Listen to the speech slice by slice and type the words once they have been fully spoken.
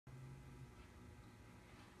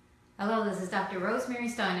Hello, this is Dr. Rosemary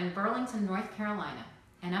Stein in Burlington, North Carolina,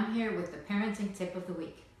 and I'm here with the parenting tip of the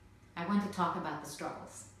week. I want to talk about the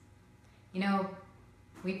struggles. You know,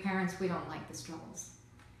 we parents, we don't like the struggles.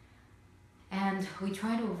 And we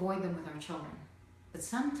try to avoid them with our children. But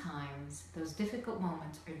sometimes those difficult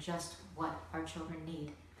moments are just what our children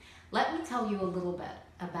need. Let me tell you a little bit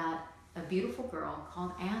about a beautiful girl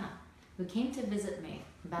called Anna who came to visit me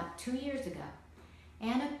about 2 years ago.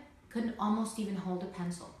 Anna couldn't almost even hold a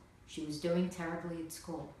pencil. She was doing terribly at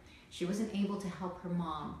school. She wasn't able to help her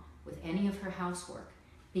mom with any of her housework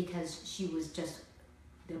because she was just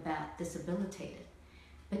about disabilitated.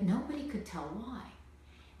 But nobody could tell why.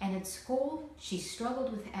 And at school, she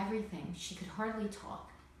struggled with everything. She could hardly talk.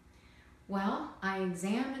 Well, I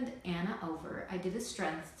examined Anna over. I did a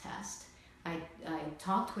strength test. I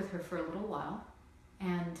talked with her for a little while,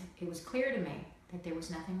 and it was clear to me that there was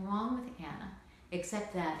nothing wrong with Anna,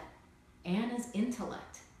 except that Anna's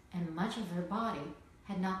intellect and much of her body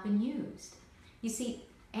had not been used. You see,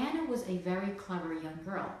 Anna was a very clever young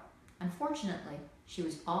girl. Unfortunately, she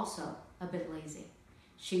was also a bit lazy.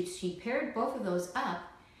 She paired both of those up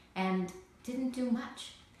and didn't do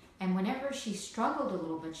much. And whenever she struggled a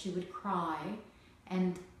little bit, she would cry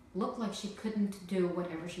and look like she couldn't do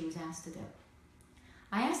whatever she was asked to do.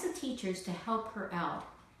 I asked the teachers to help her out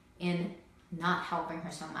in not helping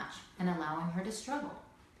her so much and allowing her to struggle.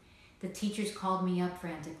 The teachers called me up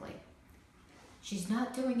frantically. "She's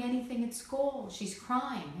not doing anything at school. She's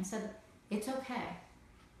crying." I said, "It's okay.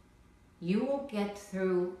 You will get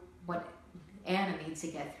through what Anna needs to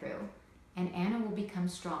get through, and Anna will become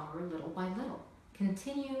stronger little by little.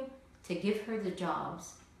 Continue to give her the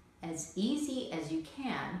jobs as easy as you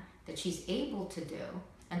can that she's able to do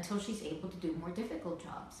until she's able to do more difficult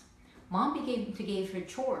jobs." Mom gave her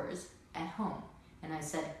chores at home. And I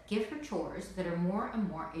said, give her chores that are more and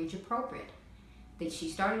more age appropriate. That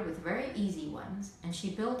she started with very easy ones, and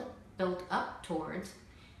she built up towards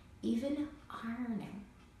even ironing.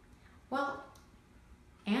 Well,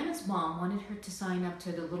 Anna's mom wanted her to sign up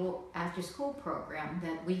to the little after-school program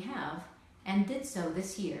that we have, and did so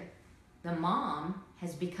this year. The mom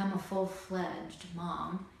has become a full-fledged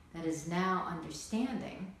mom that is now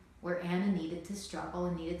understanding where Anna needed to struggle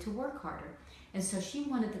and needed to work harder. And so she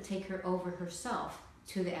wanted to take her over herself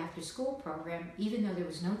to the after-school program, even though there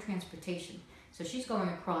was no transportation. So she's going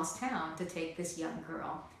across town to take this young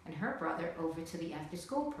girl and her brother over to the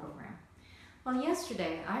after-school program. Well,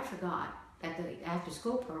 yesterday I forgot that the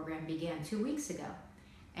after-school program began 2 weeks ago.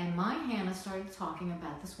 And my Hannah started talking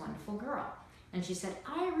about this wonderful girl. And she said,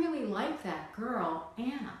 "I really like that girl,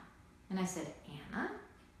 Anna." And I said, "Anna?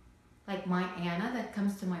 Like my Anna that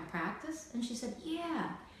comes to my practice?" And she said,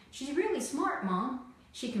 "Yeah. She's really smart, Mom.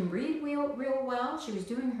 She can read real well. She was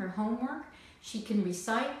doing her homework. She can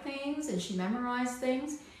recite things and she memorized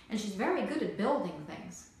things. And she's very good at building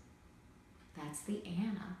things." That's the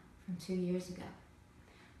Anna from 2 years ago.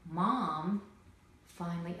 Mom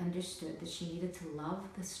finally understood that she needed to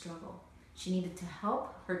love the struggle. She needed to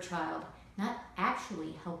help her child, not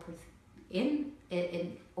actually help her in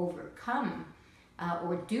overcome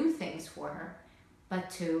or do things for her, but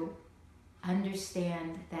to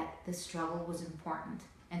understand that the struggle was important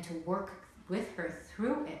and to work with her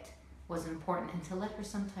through it was important, and to let her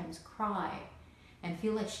sometimes cry and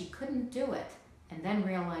feel like she couldn't do it and then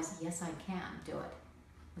realize, yes, I can do it,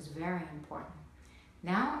 was very important.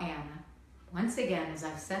 Now Anna, once again, as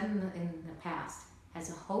I've said in the past, has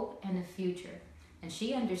a hope and a future, and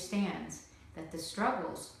she understands that the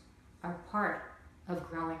struggles are part of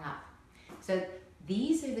growing up. So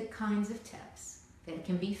these are the kinds of tips that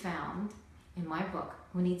can be found in my book,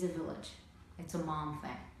 Who Needs a Village? It's a mom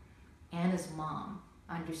thing. Anna's mom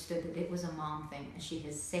understood that it was a mom thing, and she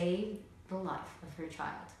has saved the life of her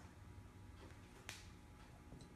child.